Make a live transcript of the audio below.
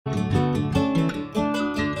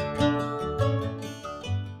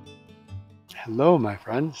Hello, my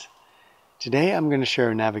friends. Today I'm going to share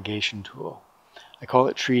a navigation tool. I call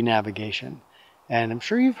it tree navigation. And I'm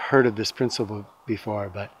sure you've heard of this principle before,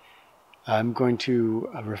 but I'm going to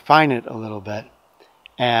refine it a little bit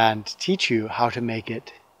and teach you how to make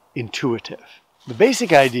it intuitive. The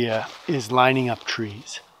basic idea is lining up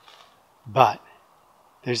trees, but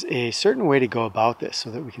there's a certain way to go about this so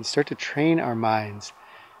that we can start to train our minds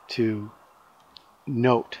to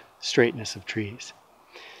note straightness of trees.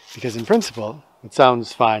 Because in principle, it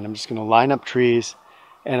sounds fine. I'm just going to line up trees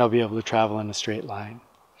and I'll be able to travel in a straight line.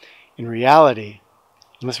 In reality,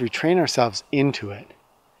 unless we train ourselves into it,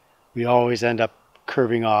 we always end up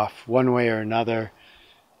curving off one way or another,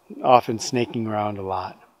 often snaking around a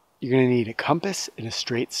lot. You're going to need a compass and a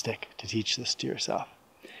straight stick to teach this to yourself.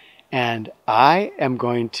 And I am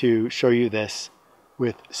going to show you this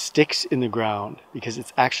with sticks in the ground because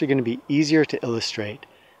it's actually going to be easier to illustrate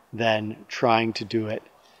than trying to do it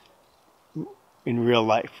in real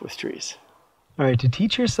life with trees. All right, to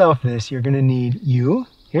teach yourself this, you're going to need you.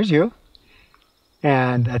 Here's you.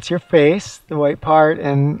 And that's your face, the white part,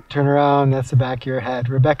 and turn around, that's the back of your head.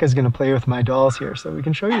 Rebecca's going to play with my dolls here so we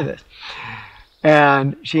can show you this.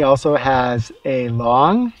 And she also has a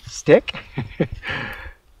long stick,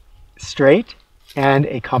 straight, and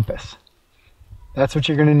a compass. That's what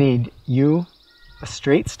you're going to need. You, a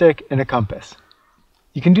straight stick, and a compass.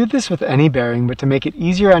 You can do this with any bearing, but to make it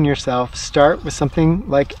easier on yourself, start with something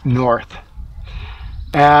like north.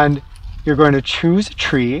 And you're going to choose a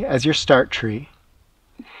tree as your start tree.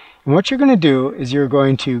 And what you're going to do is you're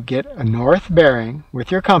going to get a north bearing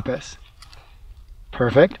with your compass.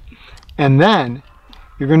 Perfect. And then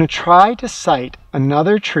you're going to try to sight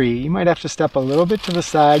another tree. You might have to step a little bit to the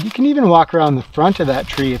side. You can even walk around the front of that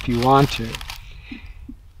tree if you want to.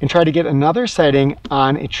 And try to get another sighting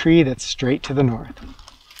on a tree that's straight to the north.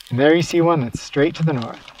 And there you see one that's straight to the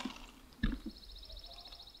north.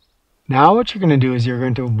 Now what you're going to do is you're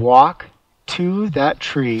going to walk to that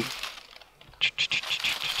tree.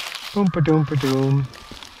 Boom-pa-doom-pa-doom.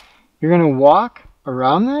 You're going to walk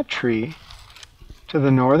around that tree to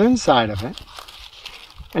the northern side of it.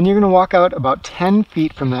 And you're going to walk out about 10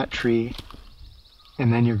 feet from that tree.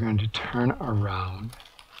 And then you're going to turn around.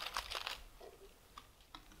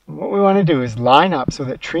 What we want to do is line up so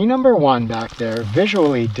that tree number 1 back there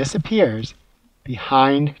visually disappears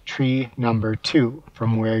behind tree number 2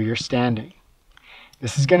 from where you're standing.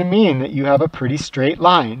 This is going to mean that you have a pretty straight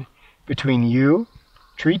line between you,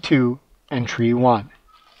 tree 2, and tree 1.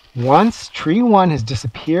 Once tree 1 has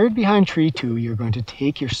disappeared behind tree 2, you're going to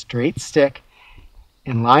take your straight stick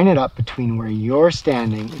and line it up between where you're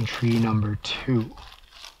standing and tree number 2.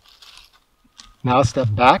 Now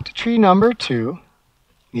step back to tree number 2.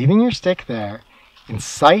 Leaving your stick there, and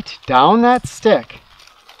sight down that stick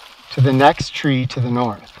to the next tree to the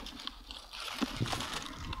north.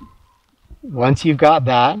 Once you've got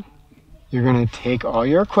that, you're going to take all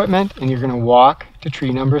your equipment and you're going to walk to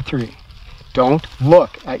tree number 3. Don't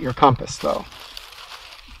look at your compass though.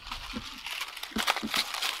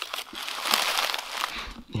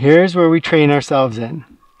 Here's where we train ourselves in.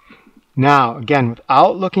 Now, again,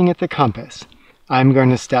 without looking at the compass, I'm going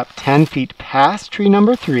to step 10 feet past tree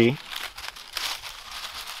number 3.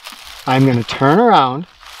 I'm going to turn around.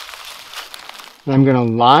 And I'm going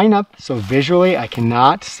to line up so visually I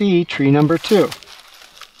cannot see tree number 2.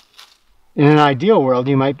 In an ideal world,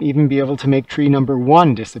 you might even be able to make tree number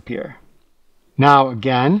 1 disappear. Now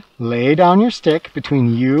again, lay down your stick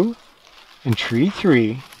between you and tree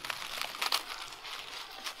 3.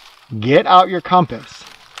 Get out your compass.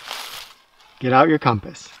 Get out your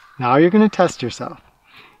compass. Now you're going to test yourself.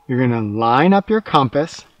 You're going to line up your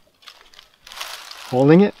compass,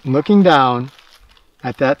 holding it, looking down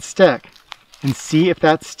at that stick, and see if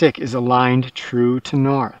that stick is aligned true to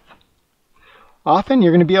north. Often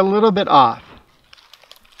you're going to be a little bit off.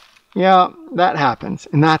 Yeah, that happens,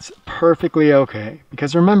 and that's perfectly okay,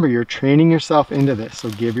 because remember, you're training yourself into this,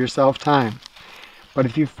 so give yourself time. But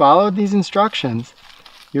if you followed these instructions,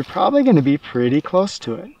 you're probably going to be pretty close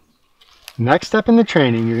to it. Next step in the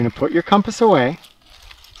training, you're going to put your compass away.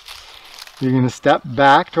 You're going to step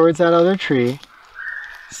back towards that other tree,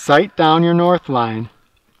 sight down your north line.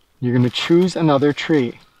 You're going to choose another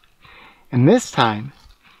tree. And this time,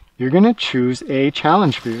 you're going to choose a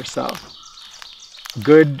challenge for yourself. A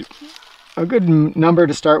good number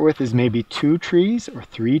to start with is maybe 2 trees or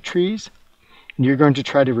 3 trees. And you're going to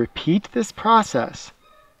try to repeat this process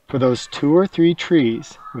for those 2 or 3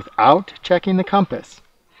 trees without checking the compass.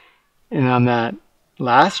 And on that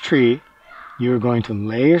last tree, you're going to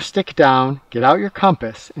lay your stick down, get out your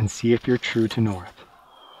compass, and see if you're true to north.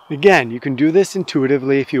 Again, you can do this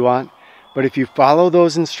intuitively if you want, But if you follow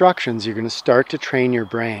those instructions, you're going to start to train your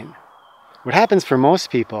brain. What happens for most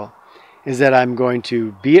people is that I'm going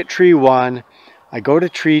to be at tree 1, I go to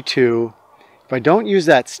tree 2. If I don't use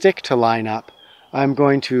that stick to line up, I'm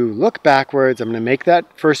going to look backwards, I'm going to make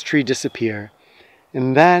that first tree disappear,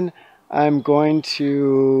 and then I'm going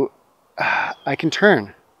to, I can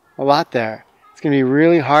turn a lot there. It's going to be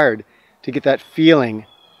really hard to get that feeling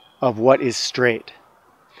of what is straight.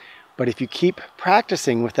 But if you keep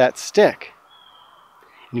practicing with that stick,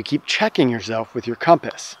 and you keep checking yourself with your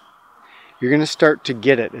compass, you're going to start to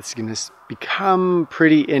get it. It's going to become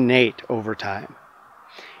pretty innate over time.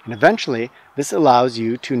 And eventually, this allows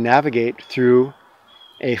you to navigate through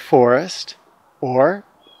a forest, or,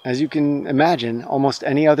 as you can imagine, almost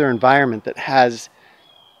any other environment that has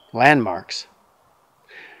landmarks.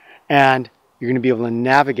 And you're going to be able to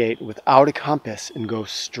navigate without a compass and go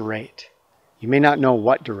straight. You may not know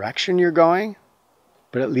what direction you're going,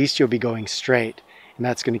 but at least you'll be going straight. And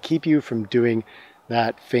that's going to keep you from doing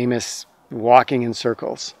that famous walking in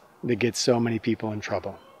circles that gets so many people in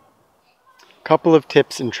trouble. Couple of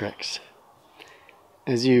tips and tricks.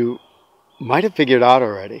 As you might have figured out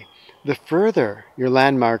already, the further your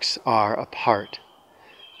landmarks are apart,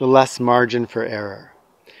 the less margin for error.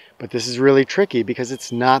 But this is really tricky because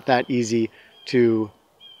it's not that easy to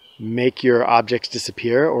make your objects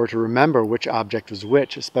disappear or to remember which object was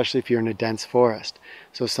which, especially if you're in a dense forest.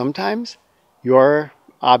 So sometimes your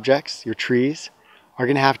objects, your trees, are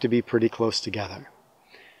going to have to be pretty close together.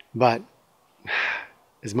 But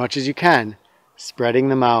as much as you can, spreading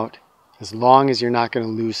them out as long as you're not going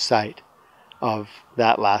to lose sight of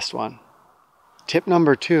that last one. Tip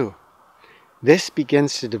number 2, this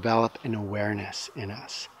begins to develop an awareness in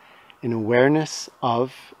us, an awareness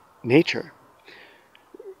of nature.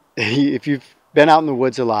 If you've been out in the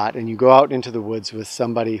woods a lot and you go out into the woods with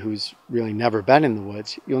somebody who's really never been in the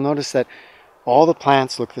woods, you'll notice that all the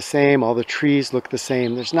plants look the same, all the trees look the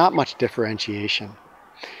same. There's not much differentiation.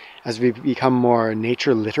 As we become more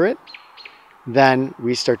nature literate, then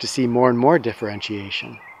we start to see more and more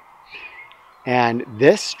differentiation. And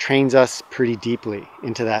this trains us pretty deeply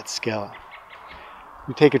into that skill.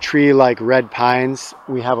 You take a tree like red pines,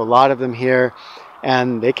 we have a lot of them here,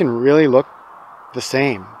 and they can really look the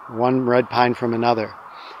same, one red pine from another.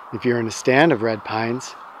 If you're in a stand of red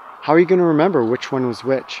pines, how are you going to remember which one was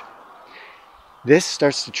which? This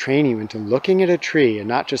starts to train you into looking at a tree and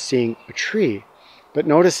not just seeing a tree, but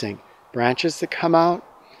noticing branches that come out,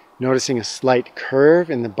 noticing a slight curve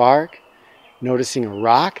in the bark, noticing a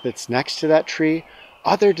rock that's next to that tree,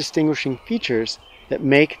 other distinguishing features that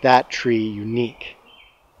make that tree unique.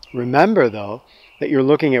 Remember, though, that you're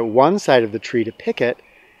looking at one side of the tree to pick it,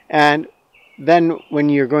 and then when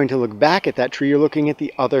you're going to look back at that tree, you're looking at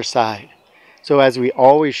the other side. So as we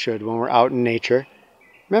always should when we're out in nature,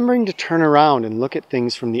 remembering to turn around and look at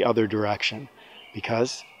things from the other direction,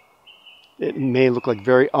 because it may look like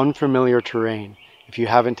very unfamiliar terrain if you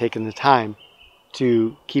haven't taken the time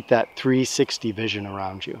to keep that 360 vision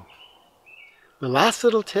around you. The last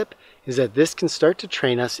little tip is that this can start to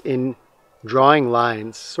train us in drawing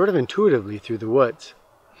lines sort of intuitively through the woods.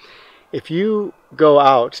 If you go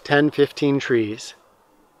out 10, 15 trees,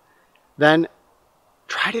 then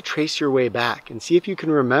try to trace your way back and see if you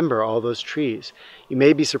can remember all those trees. You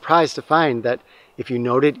may be surprised to find that if you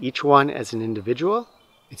noted each one as an individual,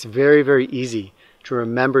 it's very, very easy to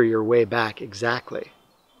remember your way back exactly.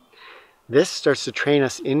 This starts to train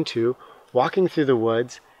us into walking through the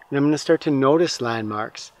woods, and I'm going to start to notice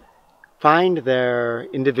landmarks, find their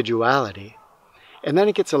individuality, and then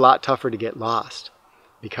it gets a lot tougher to get lost,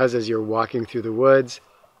 because as you're walking through the woods,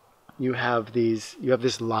 you have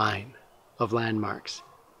this line of landmarks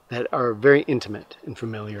that are very intimate and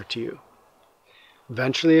familiar to you.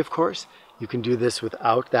 Eventually, of course, you can do this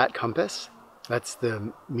without that compass. That's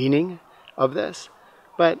the meaning of this,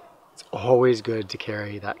 but it's always good to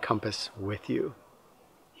carry that compass with you.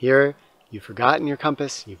 Here, you've forgotten your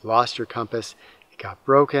compass, you've lost your compass, it got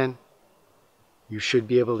broken. You should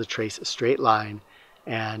be able to trace a straight line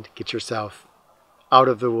and get yourself out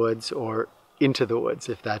of the woods or into the woods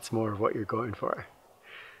if that's more of what you're going for.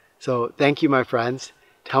 So thank you, my friends.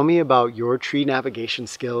 Tell me about your tree navigation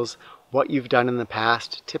skills, what you've done in the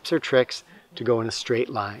past, tips or tricks to go in a straight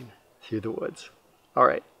line through the woods. All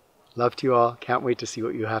right. Love to you all. Can't wait to see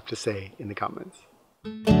what you have to say in the comments.